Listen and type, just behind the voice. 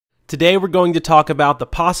Today we're going to talk about the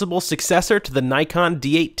possible successor to the Nikon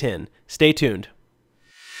D810. Stay tuned.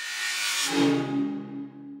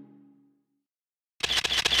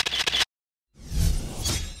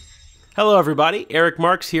 Hello everybody, Eric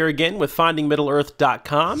Marks here again with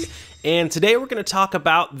FindingMiddle-earth.com, and today we're going to talk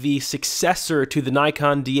about the successor to the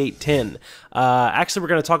Nikon D810. Actually, we're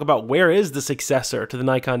going to talk about where is the successor to the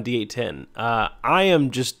Nikon D810. I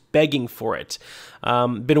am just begging for it.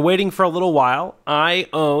 Been waiting for a little while. I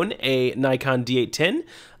own a Nikon D810.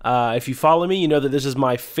 If you follow me, you know that this is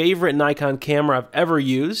my favorite Nikon camera I've ever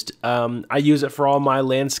used. I use it for all my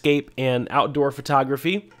landscape and outdoor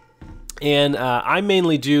photography. And I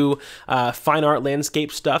mainly do fine art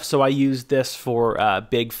landscape stuff, so I use this for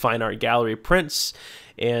big fine art gallery prints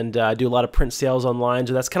and do a lot of print sales online.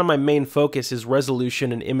 So that's kind of my main focus, is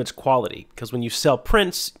resolution and image quality, because when you sell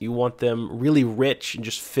prints, you want them really rich and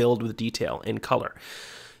just filled with detail and color.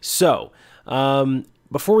 So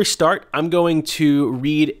before we start, I'm going to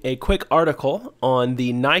read a quick article on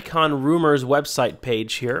the Nikon Rumors website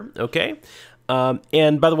page here, okay?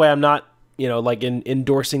 And by the way, I'm not like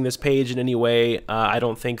endorsing this page in any way. I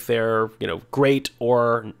don't think they're, great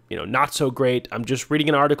or, not so great. I'm just reading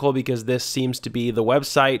an article because this seems to be the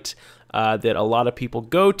website that a lot of people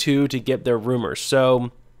go to get their rumors.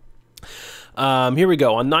 So here we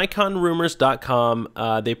go. On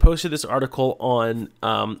NikonRumors.com, they posted this article on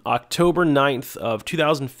October 9th of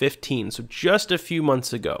 2015, so just a few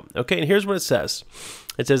months ago. Okay, and here's what it says.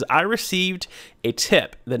 It says, I received a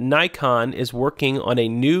tip that Nikon is working on a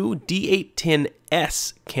new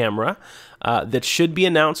D810s camera that should be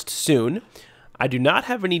announced soon. I do not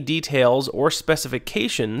have any details or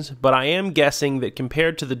specifications, but I am guessing that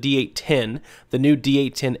compared to the D810, the new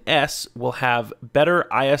D810s will have better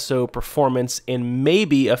ISO performance and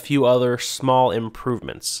maybe a few other small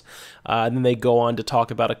improvements. And then they go on to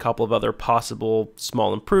talk about a couple of other possible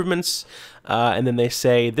small improvements. And then they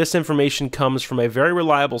say, this information comes from a very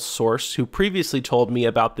reliable source who previously told me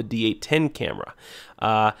about the D810 camera.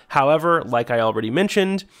 However, like I already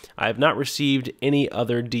mentioned, I have not received any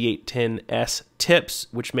other D810s tips,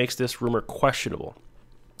 which makes this rumor questionable.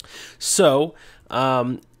 So,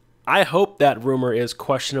 I hope that rumor is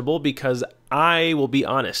questionable, because I will be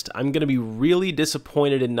honest, I'm going to be really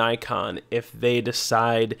disappointed in Nikon if they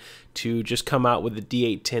decide to just come out with the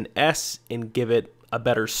D810s and give it a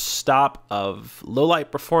better stop of low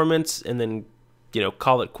light performance and then,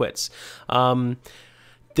 call it quits.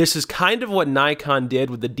 This is kind of what Nikon did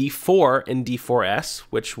with the D4 and D4S,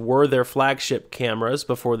 which were their flagship cameras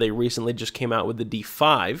before they recently just came out with the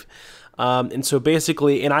D5. And so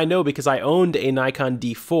basically, and I know because I owned a Nikon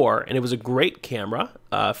D4 and it was a great camera.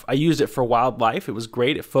 I used it for wildlife. It was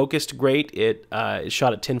great. It focused great. It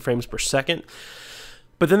shot at 10 frames per second.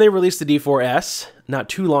 But then they released the D4S not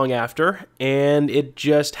too long after, and it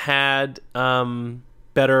just had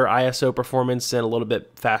better ISO performance and a little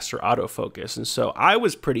bit faster autofocus. And so I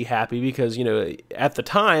was pretty happy because, at the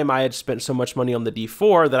time I had spent so much money on the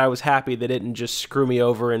D4 that I was happy they didn't just screw me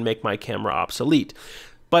over and make my camera obsolete.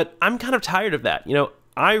 But I'm kind of tired of that.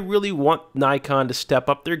 I really want Nikon to step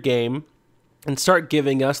up their game and start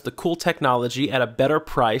giving us the cool technology at a better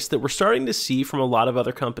price that we're starting to see from a lot of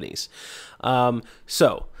other companies.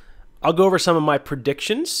 So I'll go over some of my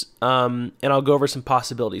predictions, and I'll go over some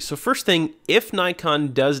possibilities. So first thing, if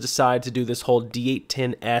Nikon does decide to do this whole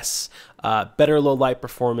D810s better low light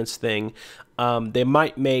performance thing, they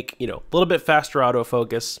might make a little bit faster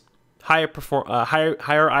autofocus, higher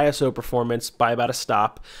ISO performance by about a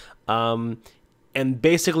stop. And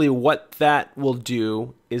basically what that will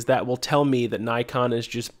do is that will tell me that Nikon has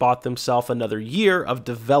just bought themselves another year of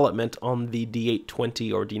development on the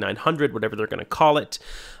D820 or D900, whatever they're going to call it,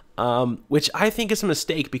 which I think is a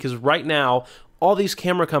mistake, because right now all these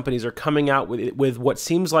camera companies are coming out with what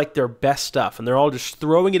seems like their best stuff, and they're all just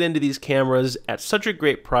throwing it into these cameras at such a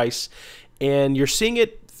great price, and you're seeing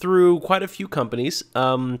it through quite a few companies.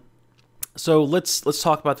 So let's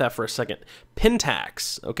talk about that for a second.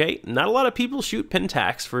 Pentax, okay? Not a lot of people shoot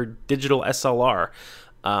Pentax for digital SLR,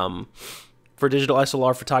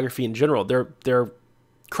 photography in general. Their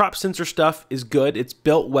crop sensor stuff is good. It's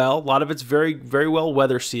built well. A lot of it's very, very well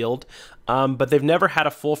weather sealed, but they've never had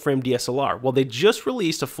a full frame DSLR. Well, they just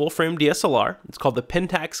released a full frame DSLR. It's called the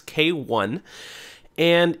Pentax K1,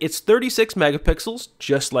 and it's 36 megapixels,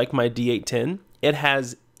 just like my D810. It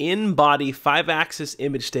has in-body 5-axis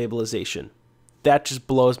image stabilization. That just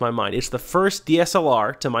blows my mind. It's the first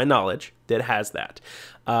DSLR, to my knowledge, that has that.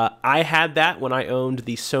 I had that when I owned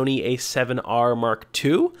the Sony A7R Mark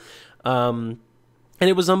II, and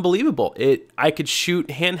it was unbelievable. I could shoot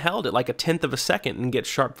handheld at like 1/10 of a second and get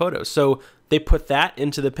sharp photos. So they put that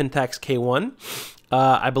into the Pentax K1.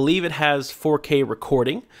 I believe it has 4K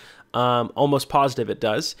recording, almost positive it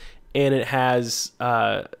does, and it has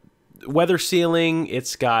weather sealing.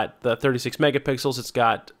 It's got the 36 megapixels. It's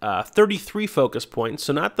got 33 focus points,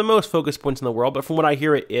 so not the most focus points in the world, but from what I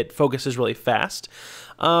hear, it focuses really fast.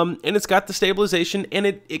 And it's got the stabilization, and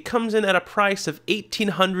it comes in at a price of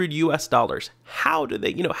 $1,800 US. How do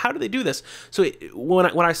they, how do they do this? So when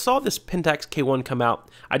I saw this Pentax K1 come out,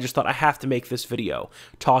 I just thought I have to make this video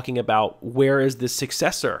talking about where is this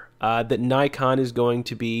successor that Nikon is going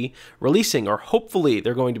to be releasing, or hopefully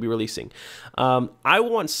they're going to be releasing. I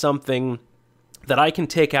want something that I can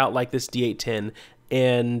take out like this D810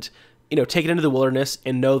 and take it into the wilderness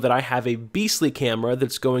and know that I have a beastly camera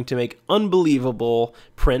that's going to make unbelievable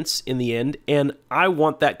prints in the end, and I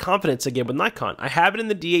want that confidence again with Nikon. I have it in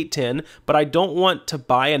the D810, but I don't want to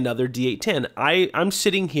buy another D810. I'm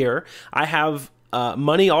sitting here, I have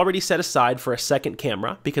money already set aside for a second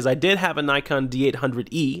camera, because I did have a Nikon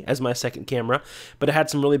D800E as my second camera, but it had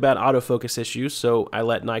some really bad autofocus issues, so I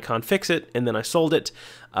let Nikon fix it, and then I sold it,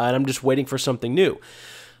 and I'm just waiting for something new.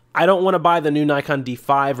 I don't want to buy the new Nikon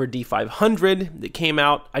D5 or D500 that came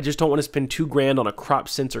out. I just don't want to spend $2 on a crop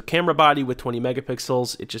sensor camera body with 20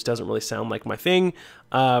 megapixels. It just doesn't really sound like my thing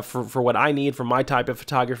for what I need for my type of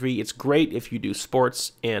photography. It's great if you do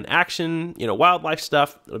sports and action, wildlife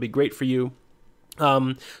stuff. It'll be great for you.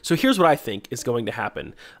 So here's what I think is going to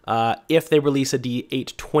happen if they release a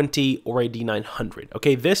D820 or a D900.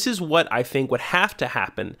 Okay, this is what I think would have to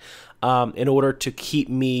happen in order to keep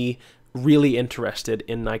me really interested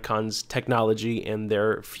in Nikon's technology and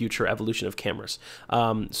their future evolution of cameras.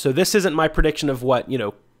 So this isn't my prediction of what,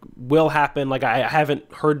 will happen. Like, I haven't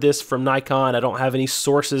heard this from Nikon. I don't have any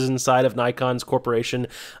sources inside of Nikon's corporation.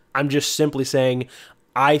 I'm just simply saying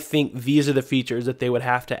I think these are the features that they would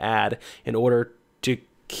have to add in order to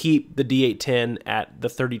keep the D810 at the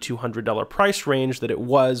 $3,200 price range that it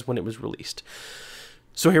was when it was released.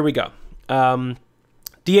 So here we go. D820,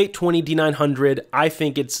 D900, I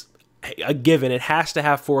think it's a given. It has to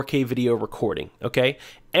have 4K video recording, okay?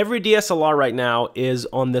 Every DSLR right now is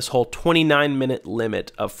on this whole 29-minute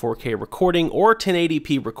limit of 4K recording or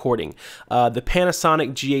 1080p recording. The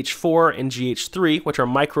Panasonic GH4 and GH3, which are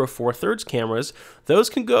micro four thirds cameras, those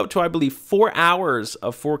can go up to, I believe, 4 hours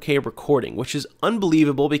of 4K recording, which is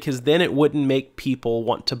unbelievable, because then it wouldn't make people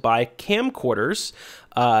want to buy camcorders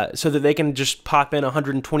so that they can just pop in a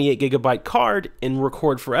 128 gigabyte card and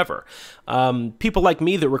record forever. People like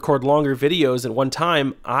me that record longer videos at one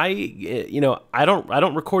time, I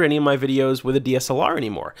don't record any of my videos with a DSLR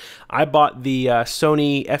anymore. I bought the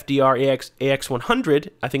Sony FDR AX100,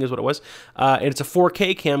 I think is what it was, and it's a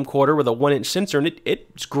 4K camcorder with a 1-inch sensor, and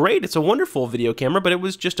it's great. It's a wonderful video camera, but it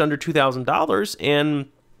was just under $2,000,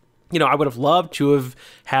 and I would have loved to have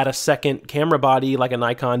had a second camera body like a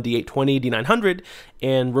Nikon D820, D900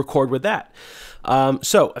 and record with that.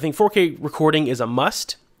 So I think 4K recording is a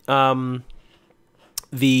must.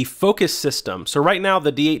 The focus system. So right now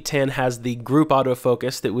the D810 has the group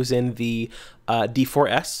autofocus that was in the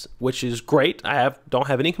D4S, which is great. I don't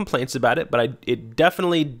have any complaints about it, but it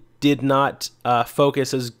definitely did not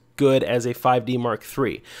focus as good as a 5D Mark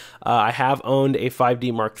III. I have owned a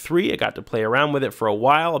 5D Mark III. I got to play around with it for a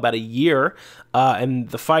while, about a year, and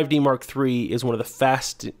the 5D Mark III is one of the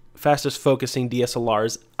fastest focusing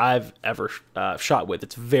DSLRs I've ever shot with.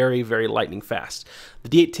 It's very, very lightning fast. The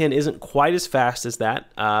D810 isn't quite as fast as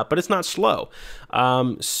that, but it's not slow.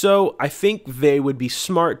 So I think they would be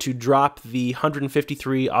smart to drop the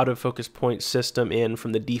 153 autofocus point system in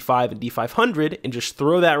from the D5 and D500 and just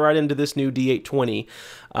throw that right into this new D820,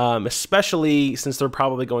 especially since they're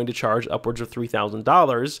probably going to charge upwards of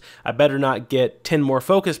 $3,000. I better not get 10 more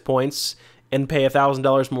focus points and pay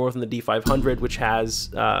 $1,000 more than the D500, which has,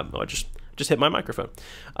 I just hit my microphone,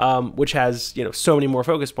 which has, so many more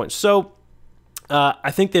focus points. So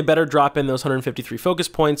I think they better drop in those 153 focus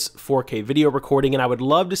points, 4K video recording, and I would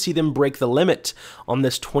love to see them break the limit on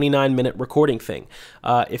this 29-minute recording thing.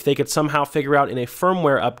 If they could somehow figure out in a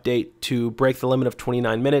firmware update to break the limit of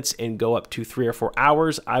 29 minutes and go up to 3 or 4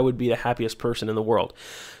 hours, I would be the happiest person in the world.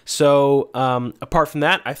 So apart from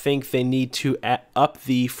that, I think they need to up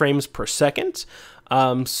the frames per second.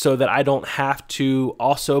 So that I don't have to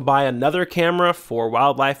also buy another camera for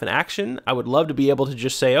wildlife and action. I would love to be able to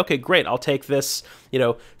just say, okay, great, I'll take this,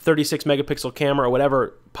 36 megapixel camera or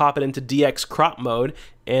whatever, pop it into DX crop mode,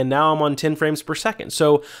 and now I'm on 10 frames per second.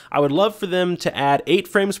 So I would love for them to add 8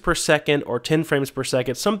 frames per second or 10 frames per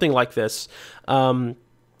second, something like this.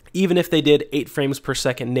 even if they did 8 frames per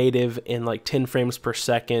second native and like 10 frames per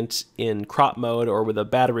second in crop mode or with a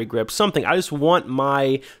battery grip, something. I just want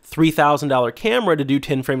my $3,000 camera to do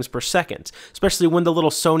 10 frames per second, especially when the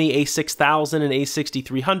little Sony a6000 and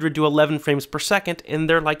a6300 do 11 frames per second and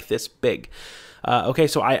they're like this big. Okay,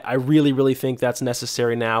 so I really, really think that's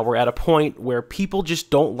necessary now. We're at a point where people just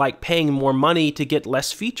don't like paying more money to get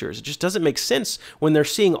less features. It just doesn't make sense when they're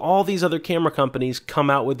seeing all these other camera companies come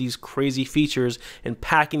out with these crazy features and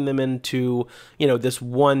packing them into, you know, this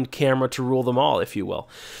one camera to rule them all, if you will.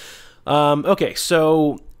 Okay,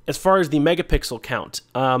 so as far as the megapixel count,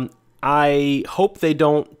 I hope they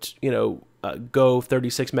don't, you know, go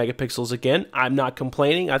 36 megapixels again. I'm not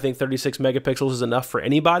complaining. I think 36 megapixels is enough for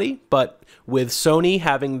anybody, but with Sony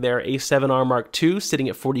having their A7R Mark II sitting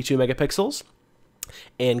at 42 megapixels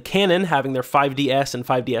and Canon having their 5DS and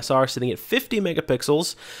 5DSR sitting at 50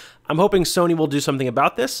 megapixels, I'm hoping Sony will do something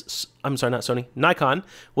about this. I'm sorry, not Sony. Nikon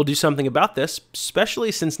will do something about this,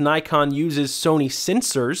 especially since Nikon uses Sony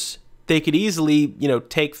sensors. They could easily, you know,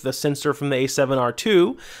 take the sensor from the A7R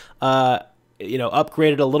II, you know,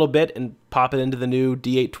 upgrade it a little bit and pop it into the new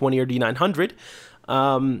D820 or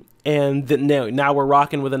D900. And then now we're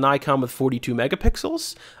rocking with a Nikon with 42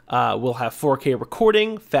 megapixels. We'll have 4K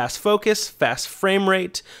recording, fast focus, fast frame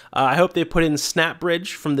rate. I hope they put in Snap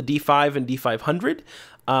Bridge from the D5 and D500.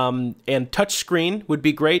 And touchscreen would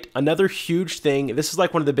be great. Another huge thing, this is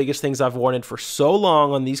like one of the biggest things I've wanted for so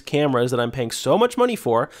long on these cameras that I'm paying so much money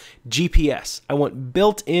for, GPS. I want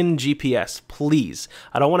built-in GPS, please.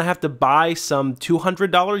 I don't want to have to buy some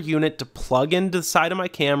 $200 unit to plug into the side of my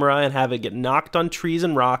camera and have it get knocked on trees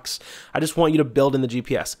and rocks. I just want you to build in the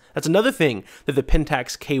GPS. That's another thing that the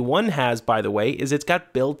Pentax K1 has, by the way, is it's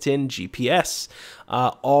got built-in GPS,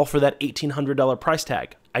 all for that $1,800 price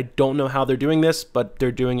tag. I don't know how they're doing this, but they're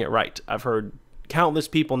doing it right. I've heard countless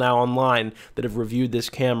people now online that have reviewed this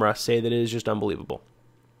camera say that it is just unbelievable.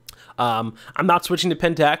 I'm not switching to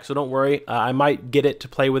Pentax, so don't worry. I might get it to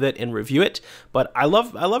play with it and review it, but I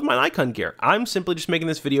love my Nikon gear. I'm simply just making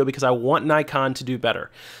this video because I want Nikon to do better.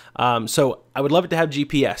 So I would love it to have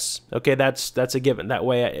GPS. Okay, that's a given. That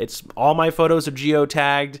way, it's all my photos are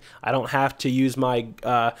geotagged. I don't have to use my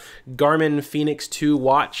Garmin Fenix 2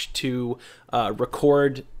 watch to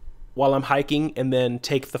record while I'm hiking and then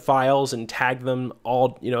take the files and tag them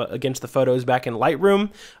all, you know, against the photos back in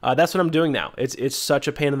Lightroom. That's what I'm doing now. It's such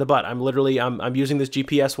a pain in the butt. I'm using this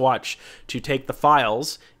GPS watch to take the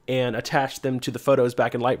files and attach them to the photos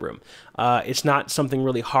back in Lightroom. It's not something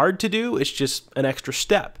really hard to do. It's just an extra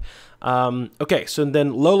step. Okay, so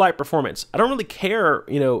then low light performance. I don't really care,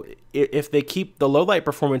 you know, if they keep the low light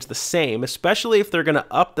performance the same, especially if they're going to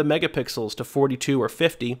up the megapixels to 42 or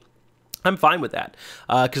 50. I'm fine with that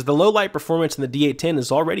because the low light performance in the D810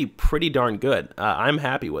 is already pretty darn good. I'm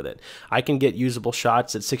happy with it. I can get usable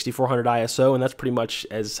shots at 6400 ISO, and that's pretty much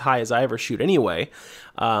as high as I ever shoot anyway.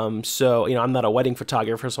 So, you know, I'm not a wedding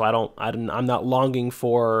photographer, so I'm not longing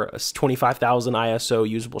for 25,000 ISO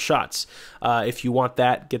usable shots. If you want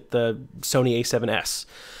that, get the Sony A7S.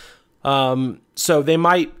 So they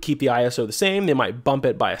might keep the ISO the same, they might bump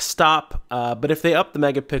it by a stop, but if they up the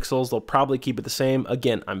megapixels, they'll probably keep it the same.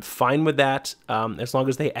 Again, I'm fine with that, as long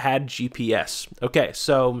as they add GPS. Okay,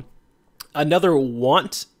 so another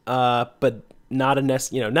want, but not a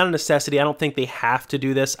necessity. I don't think they have to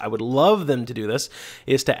do this. I would love them to do this,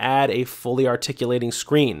 is to add a fully articulating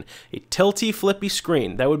screen, a tilty, flippy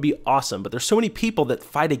screen. That would be awesome. But there's so many people that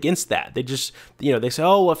fight against that. They just, you know, they say,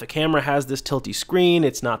 oh, well, if a camera has this tilty screen,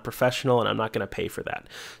 it's not professional and I'm not going to pay for that.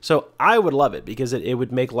 So I would love it because it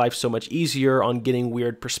would make life so much easier on getting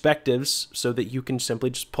weird perspectives so that you can simply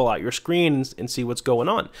just pull out your screen and see what's going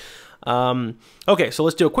on. Okay, so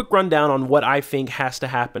let's do a quick rundown on what I think has to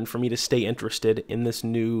happen for me to stay interested in this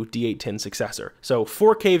new D810 Successor. So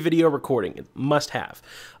 4K video recording, must have.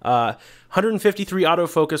 153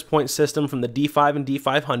 autofocus point system from the D5 and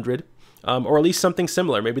D500, or at least something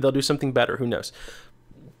similar. Maybe they'll do something better, who knows.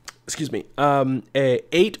 Excuse me.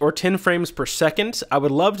 8 or 10 frames per second. I would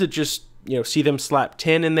love to just, you know, see them slap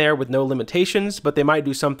 10 in there with no limitations, but they might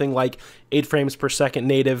do something like 8 frames per second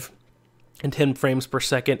native and 10 frames per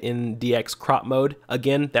second in DX crop mode.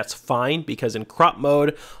 Again, that's fine because in crop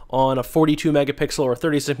mode on a 42 megapixel or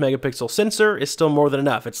 36 megapixel sensor is still more than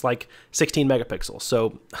enough. It's like 16 megapixels,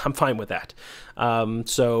 so I'm fine with that.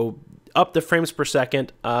 So up the frames per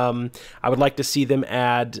second. I would like to see them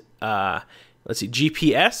add, let's see,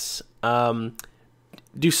 GPS.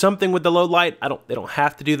 Do something with the low light. They don't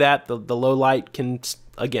have to do that. The low light can,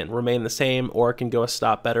 again, remain the same or it can go a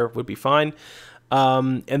stop better, would be fine.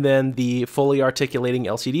 And then the fully articulating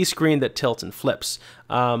LCD screen that tilts and flips.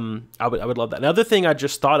 I would love that. Another thing I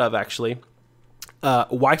just thought of, actually,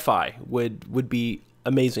 Wi-Fi would be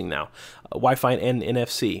amazing now. Wi-Fi and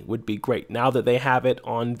NFC would be great. Now that they have it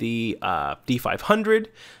on the D500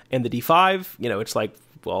 and the D5, you know, it's like,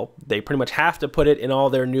 well, they pretty much have to put it in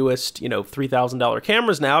all their newest, you know, $3,000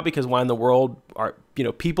 cameras now, because why in the world are, you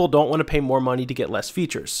know, people don't want to pay more money to get less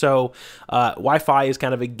features. So Wi-Fi is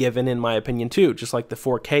kind of a given in my opinion too, just like the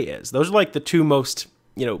 4K is. Those are like the two most,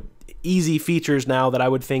 you know, easy features now that I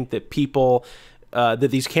would think that people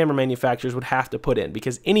that these camera manufacturers would have to put in,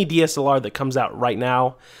 because any DSLR that comes out right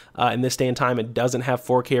now in this day and time and doesn't have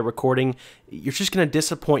 4K recording, you're just going to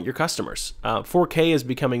disappoint your customers. 4K is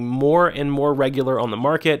becoming more and more regular on the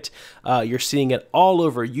market. You're seeing it all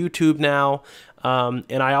over YouTube now.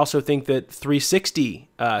 And I also think that 360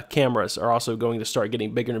 cameras are also going to start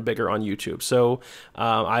getting bigger and bigger on YouTube. So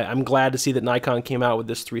I'm glad to see that Nikon came out with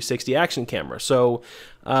this 360 action camera. So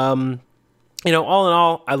you know, all in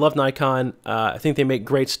all, I love Nikon. I think they make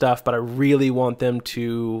great stuff, but I really want them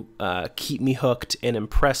to keep me hooked and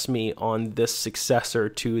impress me on this successor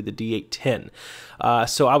to the D810.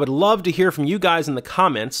 So I would love to hear from you guys in the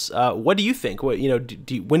comments. What do you think? What, you know,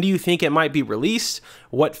 when do you think it might be released?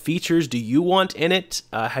 What features do you want in it?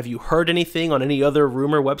 Have you heard anything on any other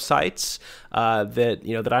rumor websites that,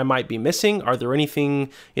 you know, that I might be missing? Are there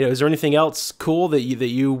anything, you know, is there anything else cool that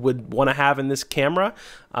you would want to have in this camera?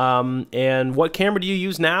 And what camera do you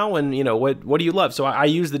use now? And, you know, what do you love? So I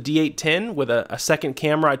use the D810 with a second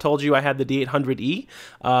camera. I told you I had the D800E.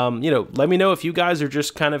 You know, let me know if you guys are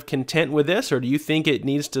just kind of content with this, or do you think it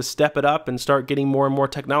needs to step it up and start getting more and more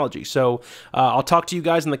technology? So I'll talk to you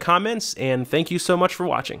guys in the comments, and thank you so much for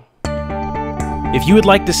watching. If you would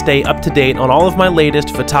like to stay up to date on all of my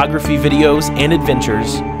latest photography videos and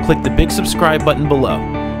adventures, click the big subscribe button below.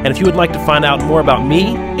 And if you would like to find out more about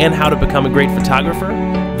me and how to become a great photographer,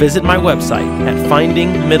 visit my website at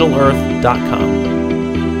findingmiddleearth.com.